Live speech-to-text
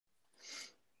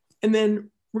And then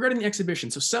regarding the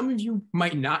exhibition, so some of you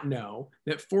might not know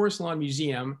that Forest Lawn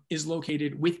Museum is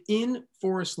located within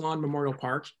Forest Lawn Memorial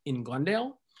Park in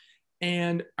Glendale.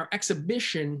 And our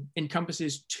exhibition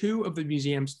encompasses two of the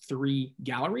museum's three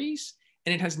galleries,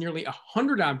 and it has nearly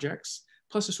 100 objects,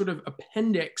 plus a sort of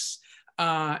appendix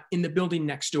in the building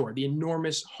next door, the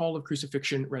enormous Hall of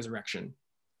Crucifixion Resurrection.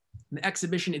 The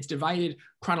exhibition, it's divided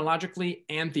chronologically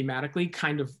and thematically,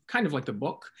 kind of like the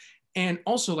book. And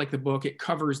also like the book, it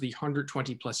covers the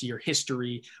 120 plus year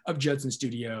history of Judson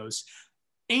Studios.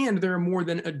 And there are more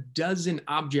than a dozen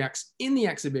objects in the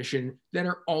exhibition that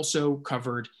are also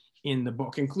covered in the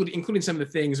book, including some of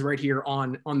the things right here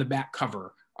on the back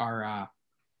cover are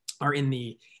in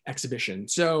the exhibition.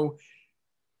 So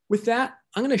with that,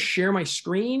 I'm going to share my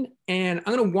screen and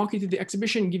I'm going to walk you through the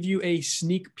exhibition and give you a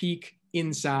sneak peek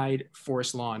inside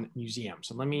Forest Lawn Museum.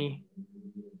 So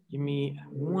give me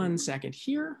 1 second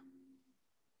here.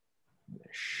 I'm going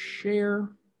to share.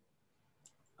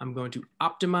 I'm going to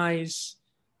optimize.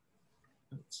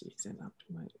 Let's see, it's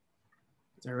optimized.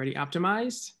 It's already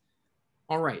optimized.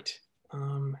 All right,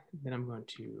 then I'm going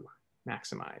to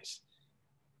maximize.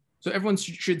 So everyone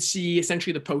should see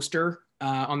essentially the poster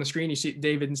on the screen. You see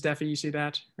David and Steffi, you see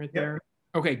that right there? Yep.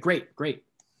 Okay, great.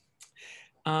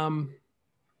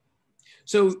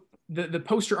 So the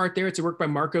poster art there, it's a work by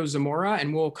Marco Zamora,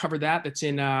 and we'll cover that. That's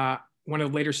in one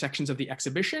of the later sections of the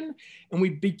exhibition. And we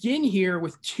begin here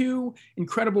with two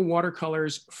incredible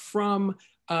watercolors from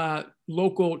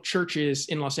local churches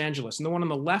in Los Angeles. And the one on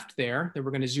the left there that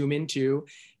we're going to zoom into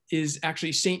is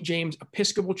actually St. James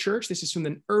Episcopal Church. This is from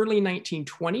the early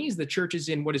 1920s. The church is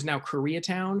in what is now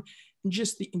Koreatown. And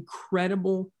just the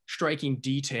incredible striking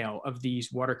detail of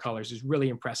these watercolors is really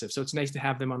impressive. So it's nice to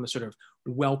have them on the sort of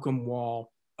welcome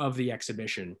wall of the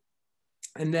exhibition.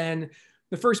 And then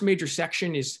the first major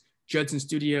section is Judson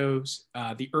Studios,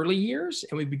 the early years.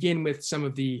 And we begin with some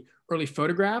of the early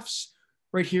photographs.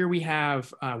 Right here we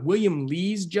have William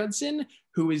Lees Judson,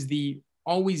 who is the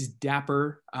always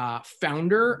dapper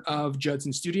founder of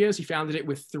Judson Studios. He founded it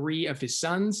with three of his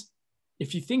sons.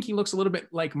 If you think he looks a little bit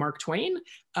like Mark Twain,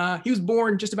 he was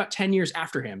born just about 10 years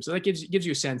after him. So that gives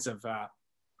you a sense of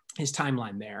his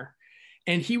timeline there.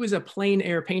 And he was a plein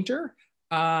air painter.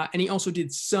 And he also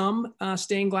did some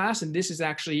stained glass. And this is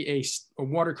actually a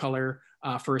watercolor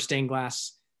for a stained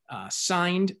glass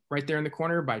signed right there in the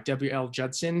corner by W.L.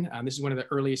 Judson. This is one of the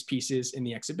earliest pieces in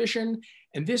the exhibition.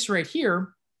 And this right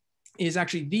here is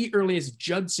actually the earliest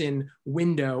Judson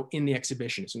window in the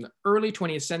exhibition. It's from the early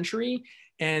 20th century.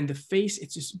 And the face,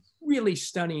 it's this really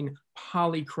stunning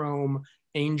polychrome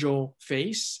angel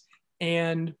face.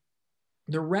 And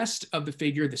the rest of the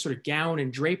figure, the sort of gown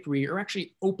and drapery, are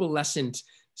actually opalescent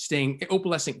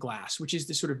glass, which is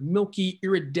this sort of milky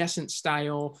iridescent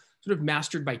style, sort of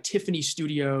mastered by Tiffany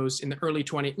Studios in the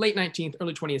late 19th,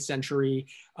 early 20th century,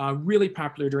 really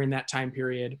popular during that time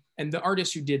period. And the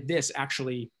artist who did this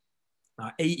actually,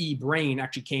 A.E. Brain,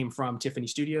 actually came from Tiffany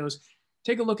Studios.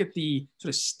 Take a look at the sort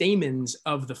of stamens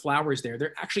of the flowers there.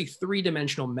 They're actually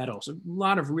three-dimensional metal. So a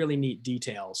lot of really neat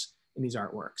details in these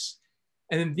artworks.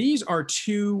 And then these are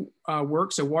two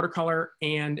works, a watercolor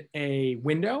and a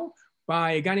window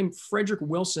by a guy named Frederick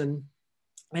Wilson.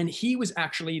 And he was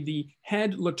actually the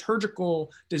head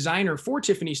liturgical designer for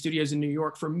Tiffany Studios in New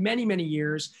York for many, many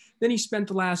years. Then he spent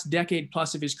the last decade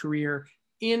plus of his career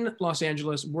in Los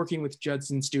Angeles working with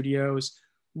Judson Studios,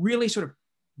 really sort of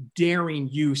daring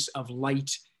use of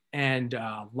light and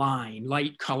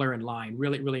light, color, and line.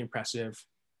 Really, really impressive.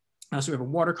 So we have a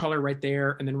watercolor right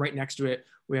there. And then right next to it,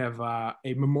 we have a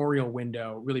memorial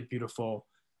window, really beautiful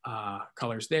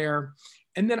colors there.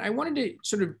 And then I wanted to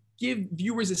sort of give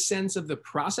viewers a sense of the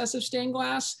process of stained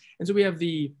glass. And so we have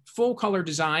the full color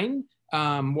design,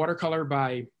 watercolor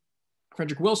by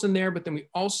Frederick Wilson there, but then we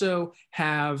also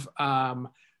have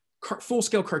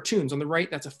full-scale cartoons. On the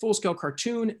right, that's a full-scale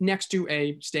cartoon next to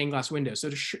a stained glass window. So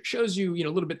it shows you, a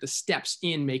little bit the steps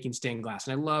in making stained glass.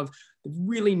 And I love the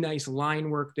really nice line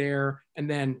work there, and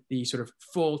then the sort of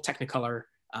full Technicolor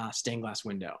stained glass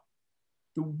window.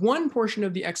 The one portion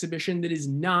of the exhibition that is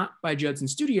not by Judson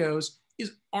Studios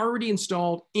is already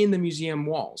installed in the museum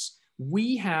walls.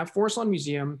 Forest Lawn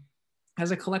Museum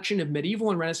has a collection of medieval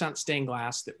and Renaissance stained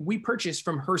glass that we purchased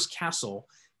from Hearst Castle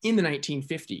in the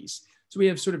 1950s. So we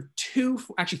have sort of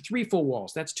three full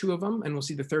walls. That's two of them, and we'll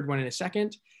see the third one in a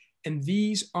second. And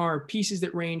these are pieces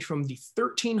that range from the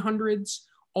 1300s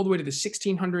all the way to the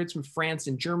 1600s from France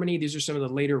and Germany. These are some of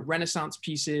the later Renaissance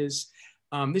pieces.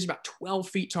 These are about 12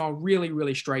 feet tall, really,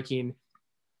 really striking.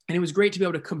 And it was great to be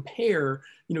able to compare,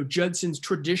 Judson's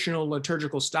traditional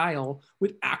liturgical style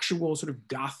with actual sort of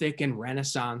Gothic and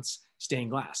Renaissance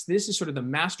stained glass. This is sort of the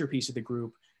masterpiece of the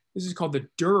group. This is called the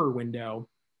Dürer window,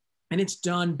 and it's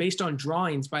done based on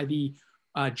drawings by the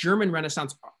German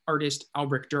Renaissance artist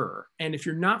Albrecht Dürer. And if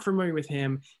you're not familiar with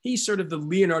him, he's sort of the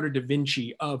Leonardo da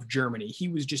Vinci of Germany. He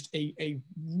was just a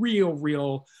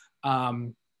real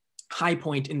high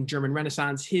point in German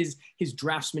Renaissance. His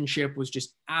draftsmanship was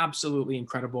just absolutely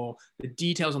incredible. The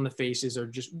details on the faces are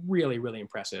just really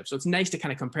impressive. So it's nice to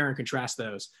kind of compare and contrast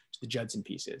those to the Judson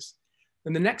pieces.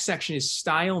 Then the next section is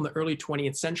style in the early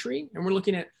 20th century. And we're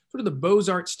looking at sort of the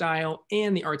Beaux-Arts style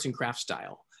and the arts and crafts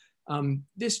style.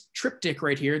 This triptych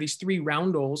right here, these three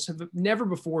roundels, have never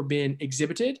before been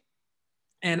exhibited.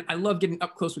 And I love getting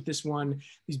up close with this one,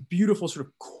 these beautiful sort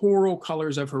of coral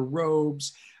colors of her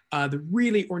robes, the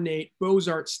really ornate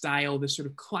Beaux-Arts style, this sort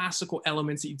of classical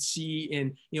elements that you'd see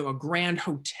in, a grand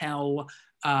hotel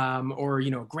or,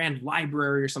 a grand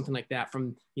library or something like that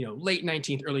from, late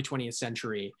 19th, early 20th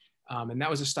century. And that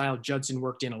was a style Judson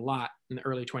worked in a lot in the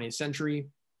early 20th century.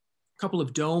 A couple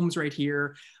of domes right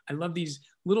here. I love these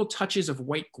little touches of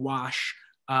white gouache,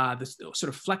 the sort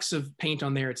of flecks of paint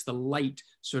on there. It's the light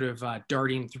sort of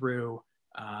darting through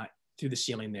the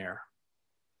ceiling there.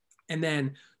 And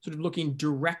then sort of looking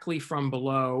directly from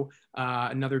below,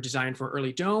 another design for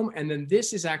early dome. And then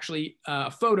this is actually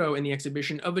a photo in the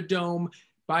exhibition of a dome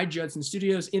by Judson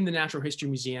Studios in the Natural History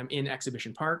Museum in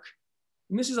Exhibition Park.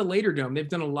 And this is a later dome. They've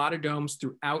done a lot of domes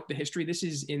throughout the history. This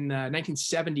is in the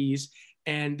 1970s,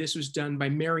 and this was done by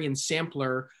Marion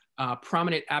Sampler, a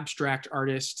prominent abstract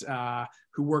artist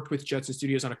who worked with Judson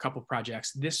Studios on a couple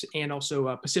projects. This and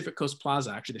also Pacific Coast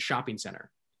Plaza, actually the shopping center.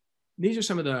 These are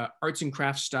some of the arts and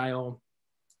crafts style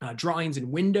drawings and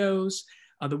windows.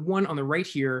 The one on the right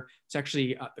here is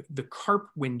actually the carp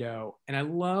window. And I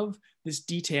love this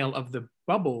detail of the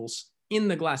bubbles in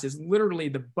the glass. It's literally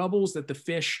the bubbles that the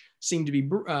fish seem to be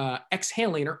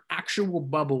exhaling are actual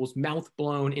bubbles, mouth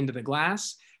blown into the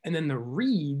glass. And then the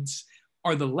reeds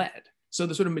are the lead. So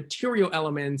the sort of material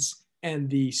elements and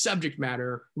the subject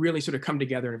matter really sort of come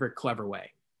together in a very clever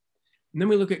way. And then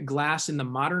we look at glass in the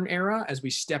modern era as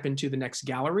we step into the next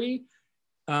gallery.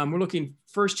 We're looking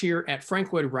first here at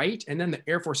Frank Lloyd Wright and then the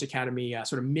Air Force Academy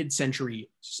sort of mid-century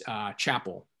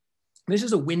chapel. This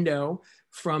is a window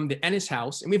from the Ennis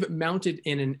House, and we have it mounted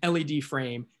in an LED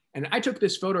frame. And I took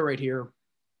this photo right here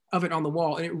of it on the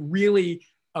wall, and it really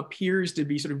appears to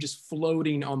be sort of just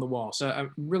floating on the wall. So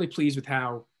I'm really pleased with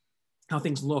how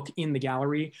things look in the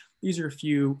gallery. These are a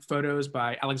few photos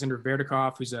by Alexander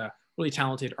Verdikov, who's a really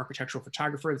talented architectural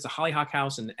photographer. It's the Hollyhock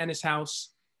House and the Ennis House.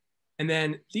 And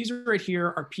then these right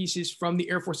here are pieces from the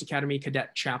Air Force Academy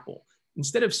Cadet Chapel.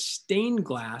 Instead of stained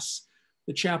glass,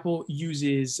 the chapel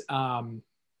uses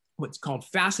what's called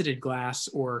faceted glass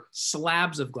or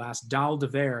slabs of glass, dalle de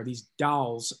verre. These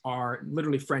dalles are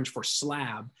literally French for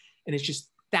slab. And it's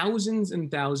just thousands and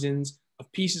thousands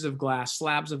of pieces of glass,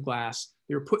 slabs of glass.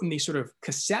 They were put in these sort of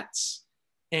cassettes,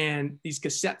 and these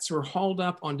cassettes were hauled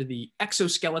up onto the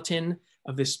exoskeleton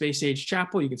of this space age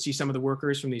chapel. You can see some of the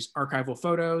workers from these archival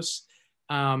photos.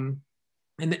 And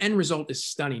the end result is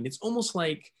stunning. It's almost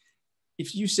like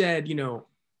if you said,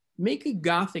 make a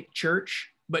Gothic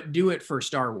church, but do it for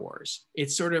Star Wars.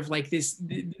 It's sort of like this,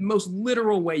 the most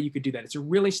literal way you could do that. It's a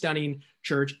really stunning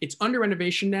church. It's under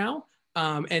renovation now.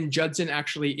 And Judson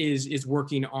actually is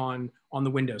working on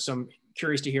the window. So I'm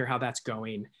curious to hear how that's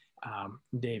going,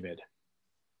 David.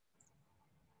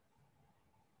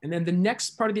 And then the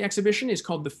next part of the exhibition is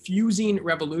called the Fusing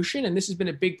Revolution. And this has been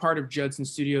a big part of Judson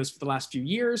Studios for the last few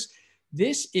years.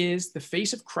 This is the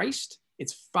face of Christ.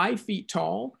 It's 5 feet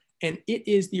tall, and it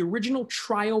is the original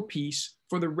trial piece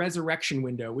for the Resurrection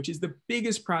window, which is the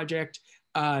biggest project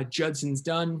Judson's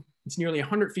done. It's nearly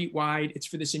 100 feet wide. It's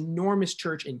for this enormous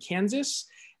church in Kansas.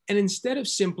 And instead of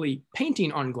simply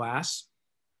painting on glass,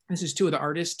 this is two of the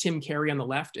artists, Tim Carey on the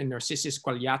left and Narcissus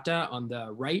Quagliata on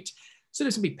the right. Instead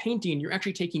of simply painting, you're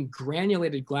actually taking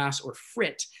granulated glass or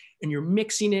frit and you're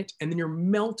mixing it, and then you're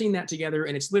melting that together,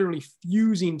 and it's literally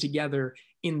fusing together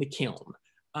in the kiln.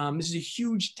 This is a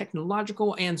huge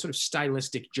technological and sort of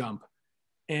stylistic jump.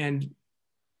 And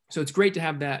so it's great to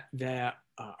have that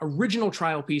original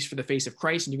trial piece for the face of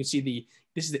Christ. And you can see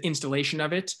this is the installation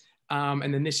of it.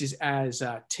 And then this is as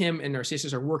Tim and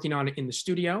Narcissus are working on it in the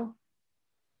studio.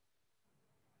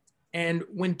 And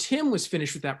when Tim was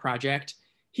finished with that project,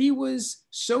 he was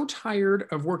so tired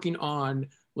of working on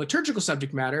liturgical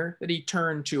subject matter that he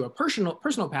turned to a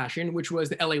personal passion, which was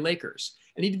the LA Lakers.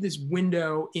 And he did this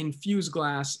window in fused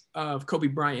glass of Kobe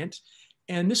Bryant.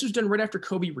 And this was done right after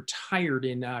Kobe retired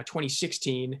in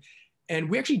 2016. And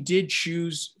we actually did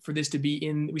choose for this to be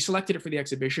we selected it for the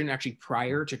exhibition actually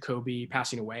prior to Kobe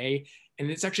passing away.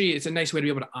 And it's a nice way to be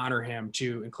able to honor him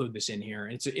to include this in here.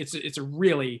 It's a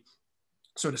really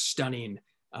sort of stunning,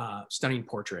 stunning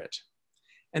portrait.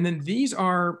 And then these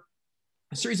are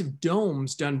a series of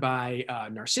domes done by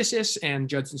Narcissus and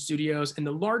Judson Studios. And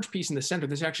the large piece in the center,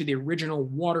 this is actually the original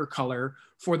watercolor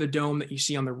for the dome that you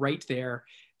see on the right there.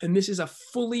 And this is a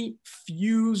fully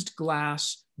fused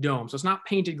glass dome. So it's not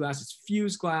painted glass, it's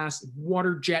fused glass,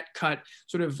 water jet cut,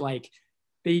 sort of like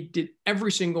they did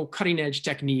every single cutting edge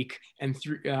technique and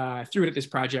threw it at this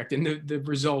project. And the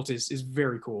result is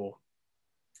very cool.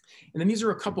 And then these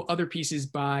are a couple other pieces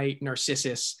by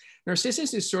Narcissus.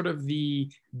 Narcissus is sort of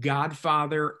the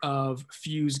godfather of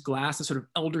fused glass, the sort of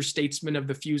elder statesman of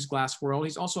the fused glass world.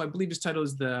 He's also, I believe his title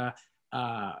is the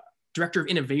director of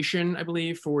innovation, I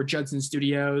believe, for Judson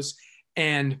Studios.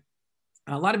 And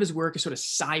a lot of his work is sort of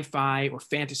sci-fi or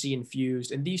fantasy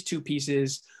infused. And these two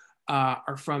pieces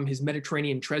are from his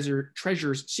Mediterranean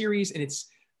Treasures series. And it's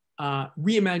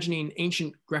reimagining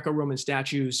ancient Greco-Roman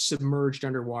statues submerged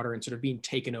underwater and sort of being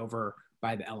taken over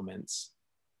by the elements.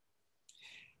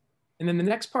 And then the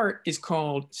next part is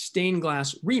called Stained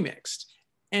Glass Remixed.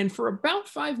 And for about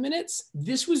 5 minutes,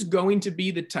 this was going to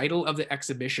be the title of the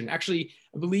exhibition. Actually,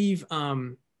 I believe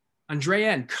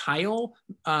Andrea and Kyle,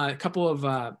 a couple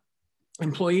of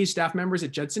employees, staff members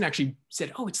at Judson actually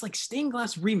said, oh, it's like Stained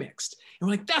Glass Remixed. And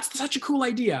we're like, that's such a cool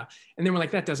idea. And then we're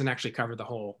like, that doesn't actually cover the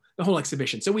whole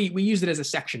exhibition. So we used it as a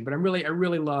section, but I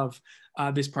really love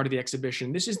this part of the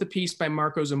exhibition. This is the piece by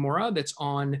Marco Zamora that's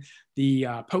on the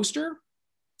poster.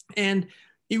 And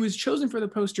it was chosen for the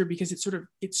poster because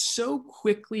it so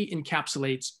quickly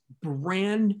encapsulates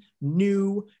brand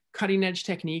new cutting edge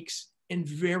techniques and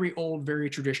very old, very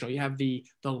traditional. You have the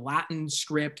Latin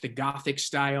script, the Gothic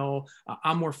style,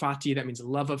 amor fati, that means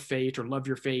love of fate or love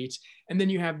your fate. And then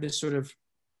you have this sort of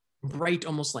bright,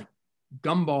 almost like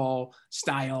gumball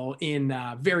style in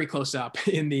very close up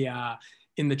in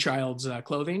the child's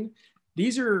clothing.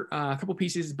 These are a couple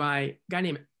pieces by a guy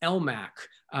named Elmac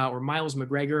or Miles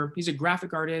McGregor. He's a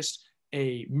graphic artist,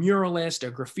 a muralist,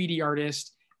 a graffiti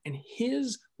artist, and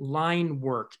his line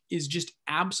work is just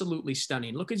absolutely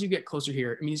stunning. Look as you get closer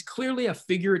here. I mean, he's clearly a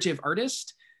figurative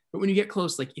artist, but when you get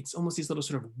close, like it's almost these little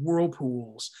sort of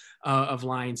whirlpools of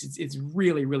lines. It's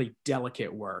really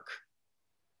delicate work.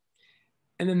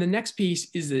 And then the next piece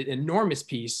is an enormous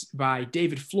piece by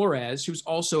David Flores, who's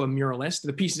also a muralist.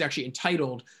 The piece is actually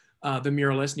entitled The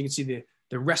Muralist, and you can see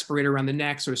the respirator around the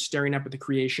neck, sort of staring up at the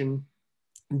creation.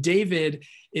 David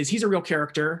he's a real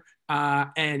character,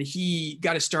 and he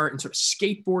got to start in sort of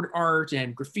skateboard art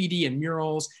and graffiti and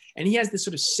murals. And he has this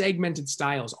sort of segmented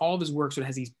styles. All of his work sort of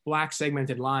has these black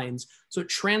segmented lines. So it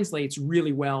translates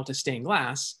really well to stained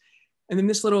glass. And then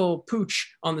this little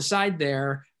pooch on the side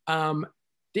there,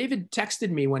 David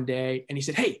texted me one day and he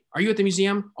said, hey, are you at the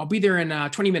museum? I'll be there in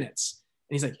 20 minutes.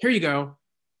 And he's like, here you go.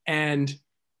 And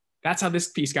that's how this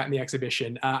piece got in the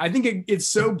exhibition. I think it's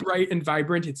so bright and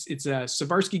vibrant. It's a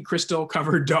Swarovski crystal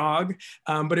covered dog,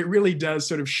 but it really does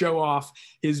sort of show off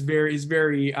his very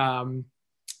sort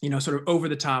of over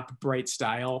the top bright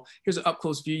style. Here's an up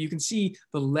close view. You can see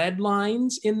the lead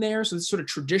lines in there. So it's sort of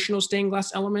traditional stained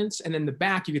glass elements. And then the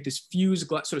back, you get this fused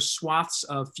glass, sort of swaths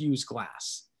of fused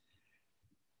glass.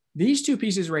 These two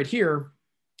pieces right here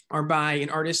are by an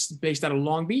artist based out of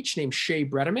Long Beach named Shay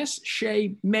Bredimus.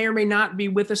 Shay may or may not be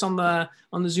with us on the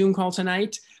Zoom call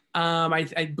tonight.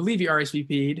 I believe he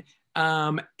RSVP'd.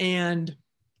 And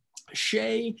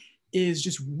Shay is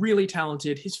just really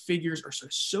talented. His figures are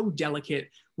so delicate.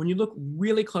 When you look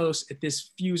really close at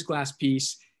this fused glass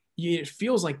piece, it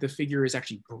feels like the figure is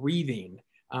actually breathing.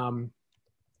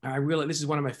 This is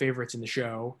one of my favorites in the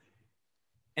show.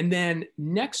 And then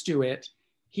next to it,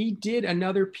 he did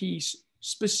another piece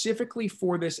specifically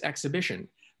for this exhibition.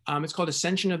 It's called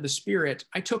Ascension of the Spirit.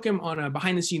 I took him on a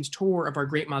behind the scenes tour of our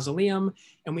great mausoleum,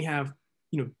 and we have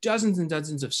dozens and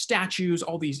dozens of statues,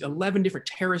 all these 11 different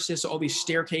terraces, all these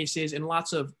staircases, and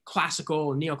lots of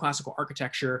classical and neoclassical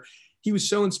architecture. He was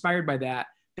so inspired by that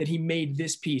he made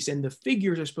this piece, and the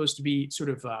figures are supposed to be sort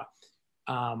of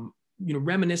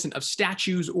reminiscent of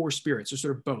statues or spirits, or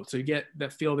sort of both. So you get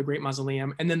that feel of the Great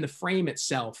Mausoleum. And then the frame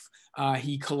itself,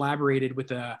 he collaborated with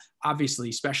a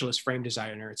obviously specialist frame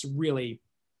designer. It's really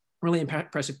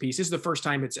impressive piece. This is the first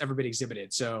time it's ever been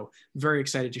exhibited. So very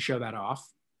excited to show that off.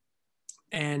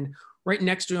 And right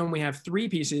next to him, we have 3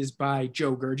 pieces by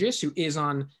Joe Gurgis, who is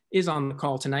on the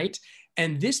call tonight.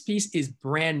 And this piece is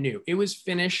brand new. It was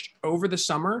finished over the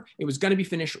summer. It was going to be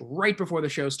finished right before the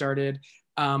show started,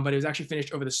 but it was actually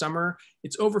finished over the summer.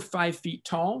 It's over 5 feet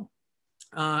tall.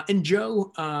 And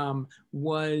Joe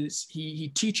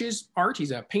he teaches art.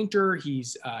 He's a painter. He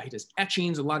does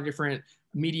etchings, a lot of different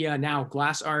media, now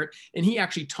glass art. And he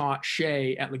actually taught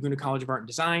Shay at Laguna College of Art and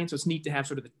Design. So it's neat to have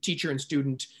sort of the teacher and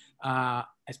student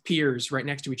as piers right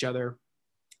next to each other.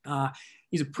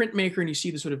 He's a printmaker, and you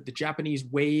see the sort of the Japanese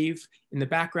wave in the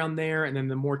background there, and then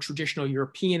the more traditional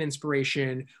European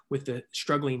inspiration with the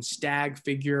struggling stag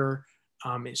figure.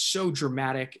 Is so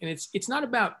dramatic, and it's not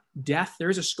about death.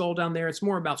 There is a skull down there. It's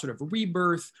more about sort of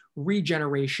rebirth,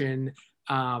 regeneration,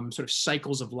 sort of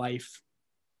cycles of life.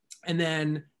 And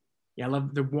then, yeah, I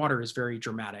love the water is very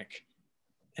dramatic.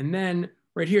 And then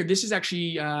right here, this is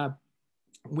actually,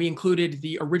 we included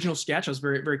the original sketch. I was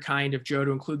very, very kind of Joe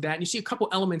to include that. And you see a couple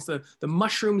elements, the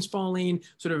mushrooms falling,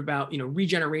 sort of about,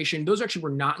 regeneration. Those actually were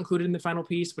not included in the final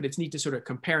piece, but it's neat to sort of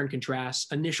compare and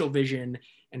contrast initial vision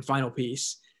and final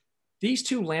piece. These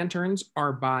two lanterns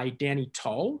are by Danny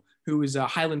Tull, who is a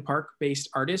Highland Park-based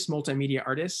artist, multimedia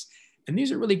artist. And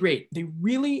these are really great. They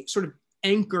really sort of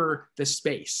anchor the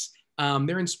space.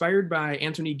 They're inspired by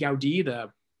Antoni Gaudí,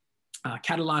 the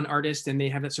Catalan artist, and they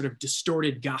have that sort of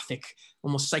distorted Gothic,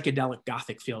 almost psychedelic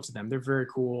Gothic feel to them. They're very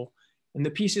cool. And the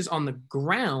pieces on the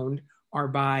ground are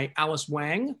by Alice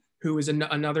Wang, who is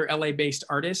another LA-based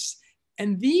artist.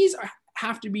 And these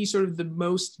have to be sort of the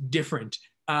most different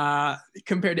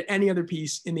compared to any other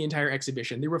piece in the entire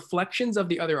exhibition. The reflections of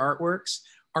the other artworks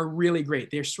are really great.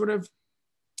 They're sort of,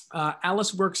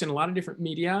 Alice works in a lot of different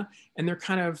media, and they're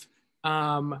kind of,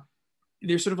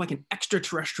 they're sort of like an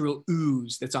extraterrestrial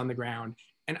ooze that's on the ground.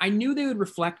 And I knew they would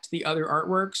reflect the other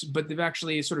artworks, but they've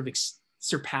actually sort of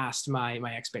surpassed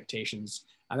my expectations.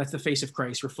 That's the face of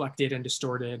Christ reflected and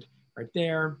distorted right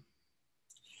there.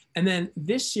 And then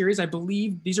this series, I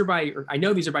believe these are by, or I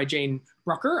know these are by Jane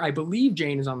Brucker. I believe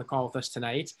Jane is on the call with us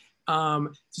tonight.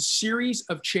 It's a series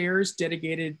of chairs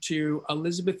dedicated to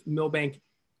Elizabeth Milbank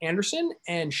Anderson,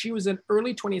 and she was an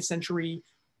early 20th century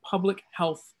public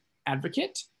health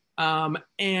advocate.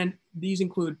 And these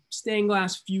include stained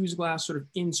glass, fused glass, sort of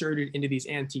inserted into these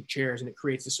antique chairs, and it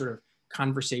creates this sort of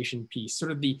conversation piece,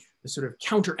 sort of the sort of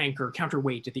counter anchor,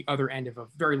 counterweight at the other end of a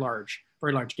very large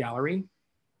gallery.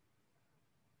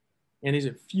 And these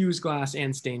are fused glass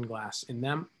and stained glass in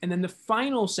them. And then the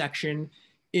final section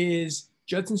is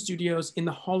Judson Studios in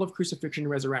the Hall of Crucifixion and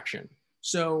Resurrection.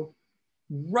 So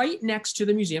right next to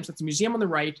the museum, so that's the museum on the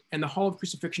right and the Hall of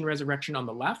Crucifixion and Resurrection on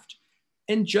the left.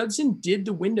 And Judson did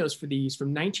the windows for these from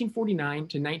 1949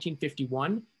 to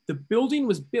 1951. The building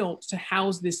was built to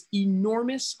house this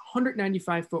enormous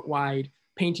 195-foot wide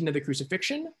painting of the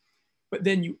crucifixion. But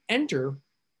then you enter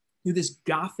through this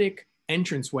Gothic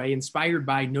entranceway inspired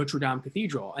by Notre Dame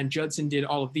Cathedral, and Judson did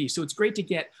all of these. So it's great to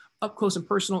get up close and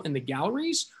personal in the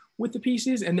galleries with the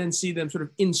pieces and then see them sort of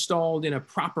installed in a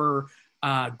proper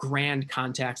grand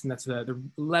context. And that's the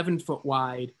 11-foot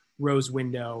wide rose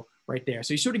window right there.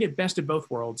 So you sort of get best of both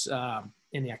worlds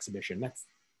in the exhibition. That's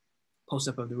close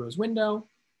up of the rose window.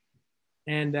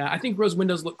 And I think rose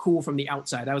windows look cool from the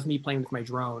outside. That was me playing with my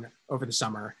drone over the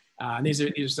summer. And these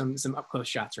are some up close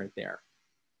shots right there.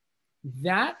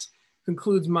 That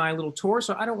concludes my little tour.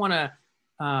 So I don't want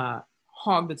to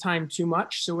hog the time too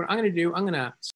much. So what I'm going to do, I'm going to